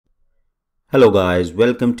Hello guys,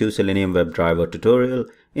 welcome to Selenium Webdriver tutorial.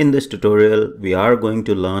 In this tutorial, we are going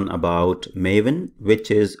to learn about Maven,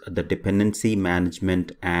 which is the dependency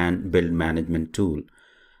management and build management tool.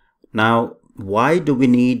 Now, why do we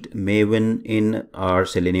need Maven in our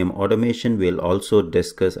Selenium automation? We'll also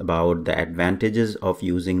discuss about the advantages of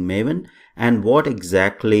using Maven and what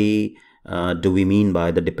exactly do we mean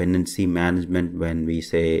by the dependency management when we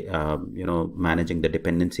say, managing the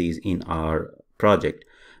dependencies in our project.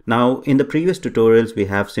 Now, in the previous tutorials, we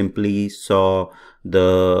have simply saw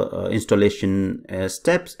the installation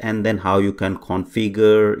steps and then how you can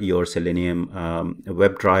configure your Selenium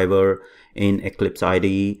WebDriver in Eclipse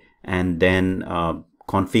IDE and then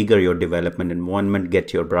configure your development environment,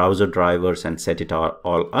 get your browser drivers and set it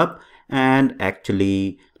all up and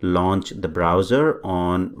actually launch the browser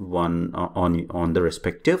on the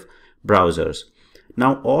respective browsers.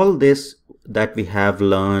 Now, all this that we have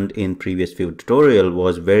learned in previous few tutorial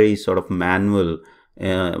was very sort of manual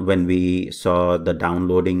when we saw the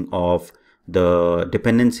downloading of the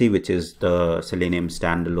dependency, which is the Selenium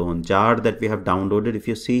standalone jar that we have downloaded, if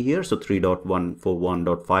you see here, so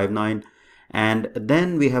 3.141.59, and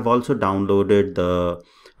then we have also downloaded the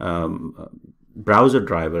browser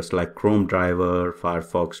drivers like Chrome driver,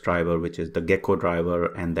 Firefox driver, which is the Gecko driver,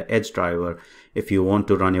 and the Edge driver. If you want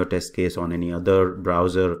to run your test case on any other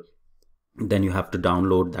browser, then you have to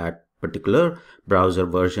download that particular browser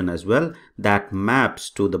version as well that maps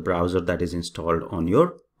to the browser that is installed on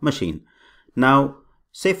your machine. Now,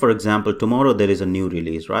 say for example, tomorrow there is a new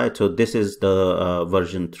release, right? So this is the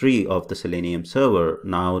version 3 of the Selenium server.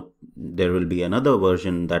 Now there will be another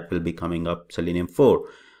version that will be coming up, Selenium 4.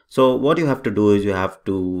 So what you have to do is you have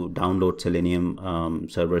to download Selenium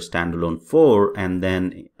server standalone 4 and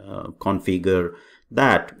then configure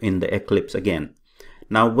that in the Eclipse again.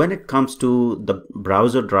 Now, when it comes to the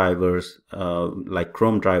browser drivers like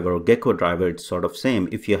Chrome driver or Gecko driver, it's sort of same.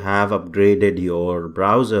 If you have upgraded your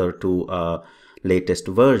browser to a latest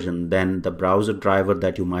version, then the browser driver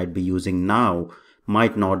that you might be using now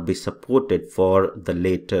might not be supported for the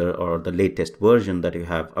later or the latest version that you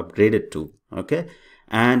have upgraded to. Okay,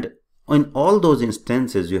 and in all those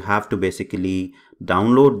instances, you have to basically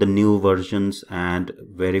download the new versions and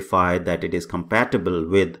verify that it is compatible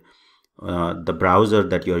with the browser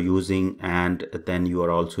that you're using, and then you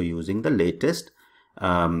are also using the latest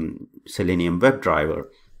Selenium WebDriver.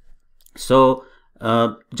 So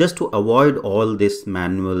just to avoid all this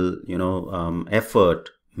manual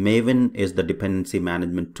effort, Maven is the dependency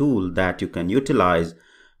management tool that you can utilize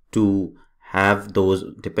to have those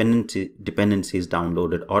dependencies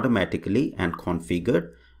downloaded automatically and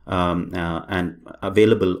configured and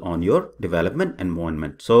available on your development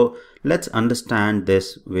environment. So let's understand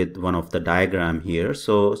this with one of the diagram here.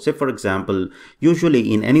 So say for example,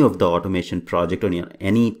 usually in any of the automation project or in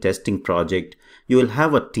any testing project, you will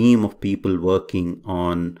have a team of people working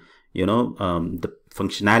on the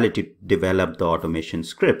functionality to develop the automation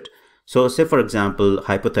script. So say for example,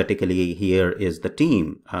 hypothetically, here is the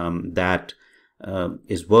team that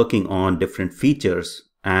is working on different features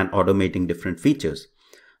and automating different features.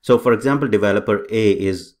 So for example, developer A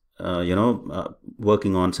is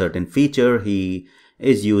working on certain feature. He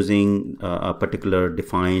is using a particular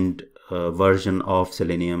defined version of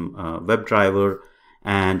Selenium WebDriver,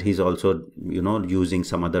 and he's also using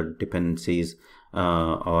some other dependencies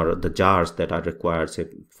or the jars that are required. Say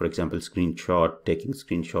for example, taking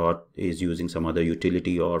screenshot is using some other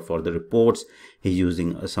utility, or for the reports he's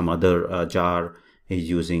using some other jar. He's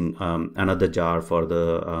using another jar for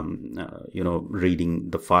the reading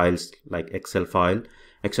the files like Excel file,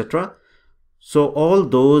 etc. So all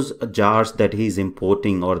those jars that he's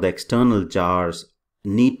importing, or the external jars,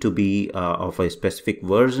 need to be of a specific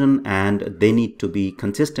version, and they need to be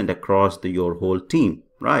consistent across your whole team,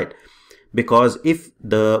 right? Because if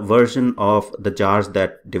the version of the jars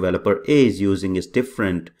that developer A is using is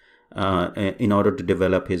different in order to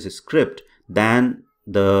develop his script than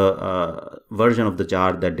the version of the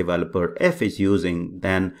jar that developer F is using,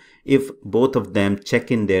 then if both of them check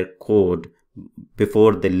in their code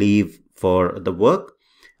before they leave for the work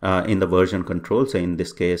in the version control, so in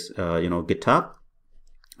this case GitHub,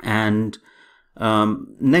 and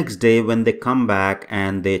next day when they come back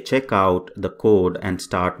and they check out the code and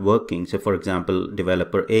start working, so for example,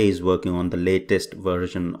 developer A is working on the latest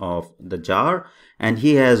version of the jar and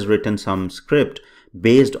he has written some script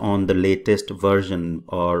based on the latest version,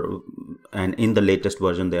 and in the latest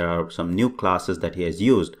version there are some new classes that he has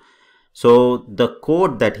used. So the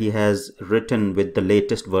code that he has written with the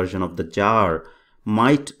latest version of the jar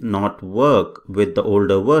might not work with the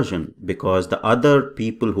older version because the other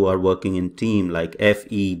people who are working in team like F,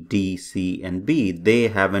 E, D, C, and B, they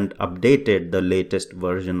haven't updated the latest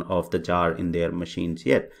version of the jar in their machines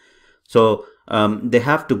yet. So they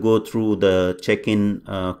have to go through the check-in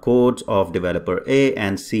codes of developer A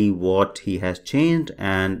and see what he has changed,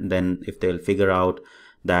 and then if they'll figure out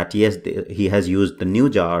that yes, he has used the new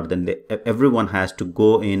jar, then everyone has to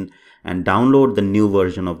go in and download the new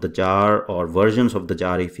version of the jar or versions of the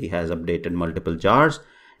jar if he has updated multiple jars,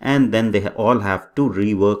 and then they all have to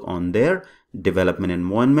rework on their development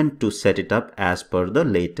environment to set it up as per the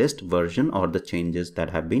latest version or the changes that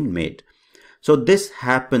have been made. So this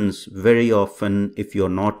happens very often if you're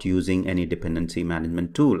not using any dependency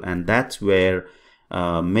management tool, and that's where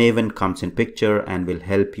Maven comes in picture and will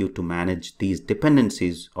help you to manage these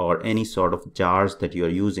dependencies or any sort of jars that you're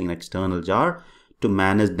using, an external jar, to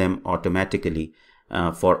manage them automatically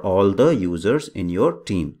for all the users in your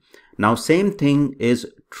team. Now, same thing is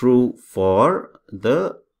true for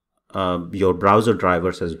the your browser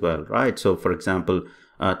drivers as well, right? So for example,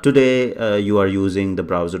 today you are using the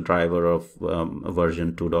browser driver of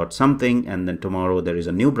version 2. something, and then tomorrow there is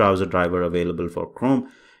a new browser driver available for Chrome.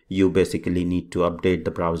 You basically need to update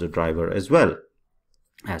the browser driver as well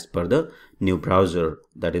as per the new browser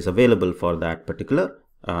that is available for that particular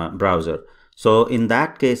browser. So in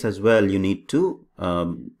that case as well, you need to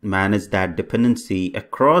manage that dependency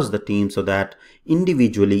across the team so that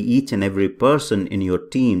individually each and every person in your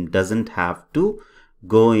team doesn't have to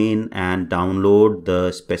go in and download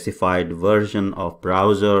the specified version of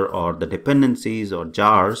browser or the dependencies or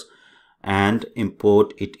jars and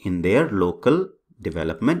import it in their local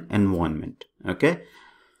development environment. Okay,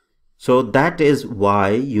 so that is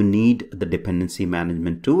why you need the dependency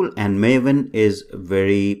management tool, and Maven is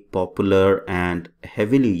very popular and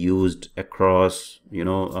heavily used across a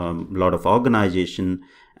lot of organization,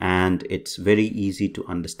 and it's very easy to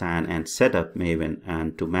understand and set up Maven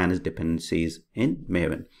and to manage dependencies in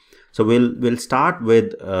Maven. So we'll start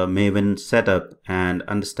with Maven setup and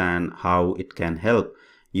understand how it can help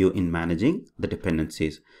you in managing the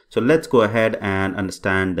dependencies. So let's go ahead and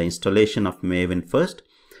understand the installation of Maven first.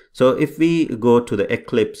 So if we go to the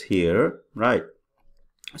Eclipse here, right?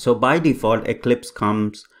 So by default, Eclipse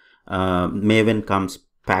comes, Maven comes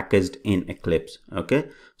packaged in Eclipse. Okay.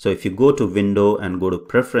 So if you go to Window and go to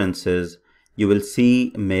Preferences, you will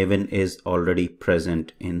see Maven is already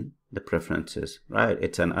present in the preferences, right?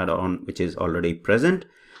 It's an add-on which is already present.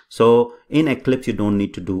 So in Eclipse, you don't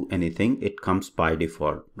need to do anything. It comes by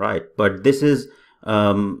default, right? But this is,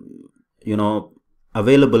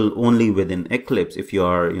 available only within Eclipse. If you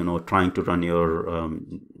are, trying to run your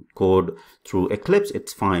code through Eclipse,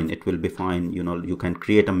 it's fine. It will be fine. You can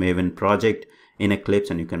create a Maven project in Eclipse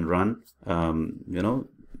and you can run,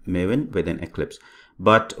 Maven within Eclipse.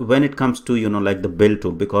 But when it comes to, like the build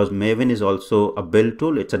tool, because Maven is also a build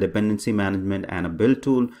tool, it's a dependency management and a build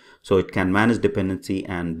tool. So it can manage dependency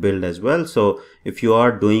and build as well. So if you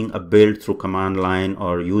are doing a build through command line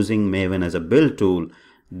or using Maven as a build tool,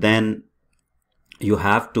 then you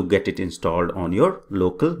have to get it installed on your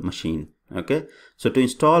local machine. Okay. So to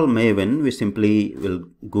install Maven, we simply will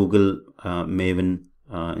Google Maven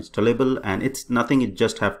installable, and it's nothing. You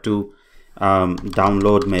just have to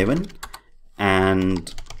download Maven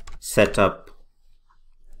and set up.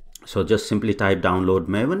 So just simply type download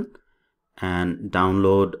Maven and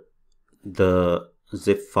download the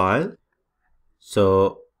zip file.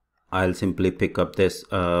 So I'll simply pick up this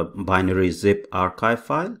binary zip archive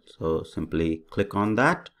file. So simply click on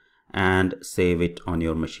that and save it on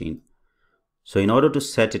your machine. So in order to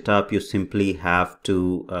set it up, you simply have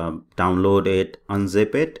to download it,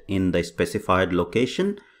 unzip it in the specified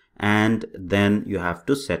location, and then you have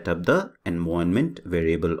to set up the environment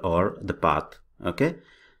variable or the path. Okay.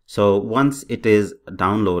 So once it is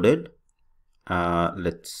downloaded,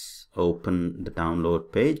 let's open the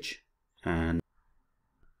download page, and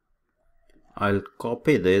I'll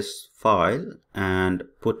copy this file and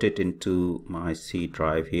put it into my C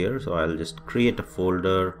drive here. So I'll just create a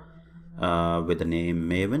folder with the name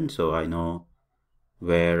Maven, so I know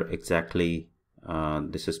where exactly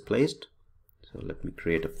this is placed. So let me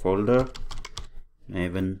create a folder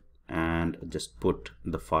Maven and just put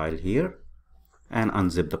the file here and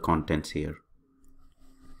unzip the contents here.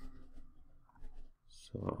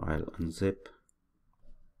 So I'll unzip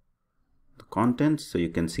the contents, so you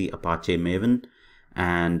can see Apache Maven,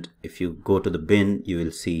 and if you go to the bin, you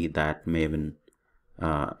will see that Maven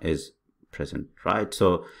is present, right?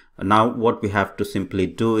 So now what we have to simply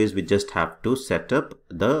do is we just have to set up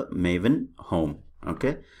the Maven home.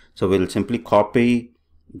 Okay, so we'll simply copy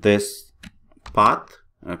this path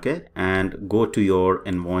Okay, and go to your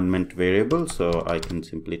environment variable. So I can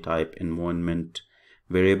simply type environment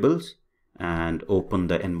variables and open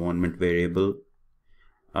the environment variable.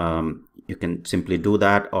 You can simply do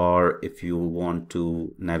that, or if you want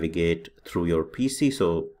to navigate through your PC,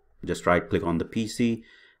 so just right click on the PC,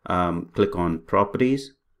 click on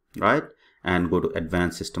properties, right, and go to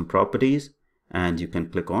advanced system properties, and you can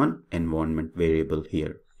click on environment variable.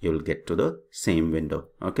 Here you'll get to the same window.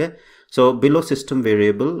 Okay, so below system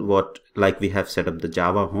variable, what, like we have set up the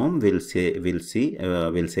Java home, we'll say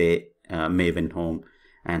Maven home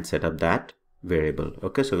and set up that variable.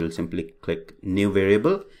 Okay, so we'll simply click new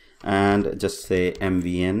variable and just say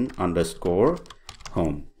mvn underscore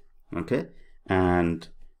home. Okay, and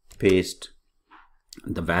paste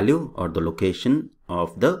the value or the location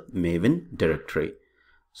of the Maven directory.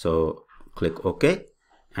 So click OK,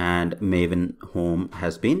 and Maven home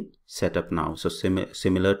has been set up now. So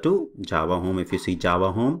similar to Java home, if you see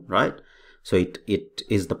Java home, right, so it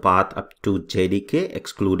is the path up to JDK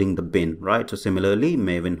excluding the bin, right? So similarly,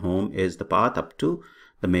 Maven home is the path up to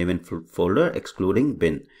the Maven folder excluding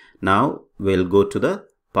bin. Now we'll go to the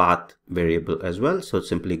path variable as well. So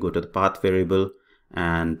simply go to the path variable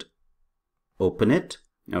and open it.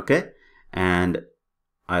 Okay, and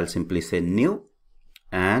I'll simply say new,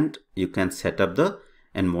 and you can set up the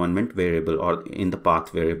environment variable or in the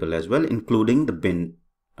path variable as well, including the bin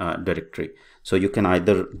directory. So you can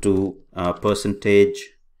either do percentage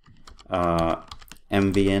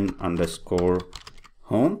mvn underscore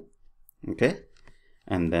home, okay,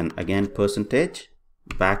 and then again percentage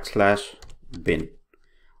backslash bin,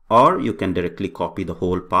 or you can directly copy the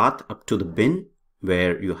whole path up to the bin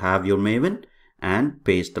where you have your Maven and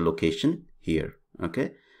paste the location here.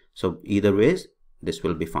 Okay, so either ways this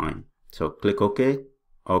will be fine. So click OK,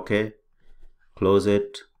 OK, close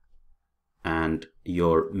it, and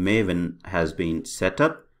your Maven has been set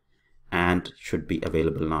up and should be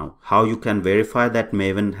available now. How you can verify that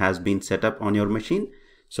Maven has been set up on your machine?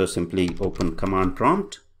 So simply open command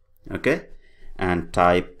prompt, okay, and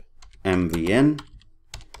type mvn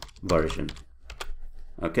version.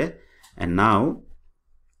 Okay, and now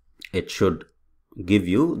it should give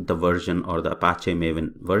you the version or the Apache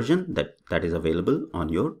Maven version that is available on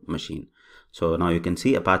your machine. So now you can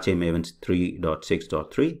see Apache Maven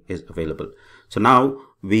 3.6.3 is available. So now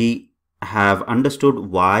we have understood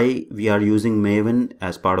why we are using Maven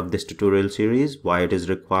as part of this tutorial series, why it is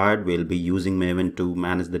required. We'll be using Maven to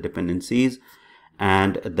manage the dependencies,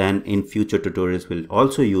 and then in future tutorials we'll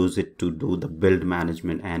also use it to do the build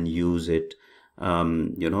management and use it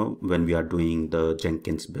when we are doing the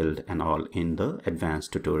Jenkins build and all in the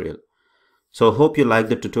advanced tutorial. So hope you like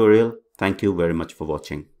the tutorial. Thank you very much for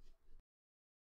watching.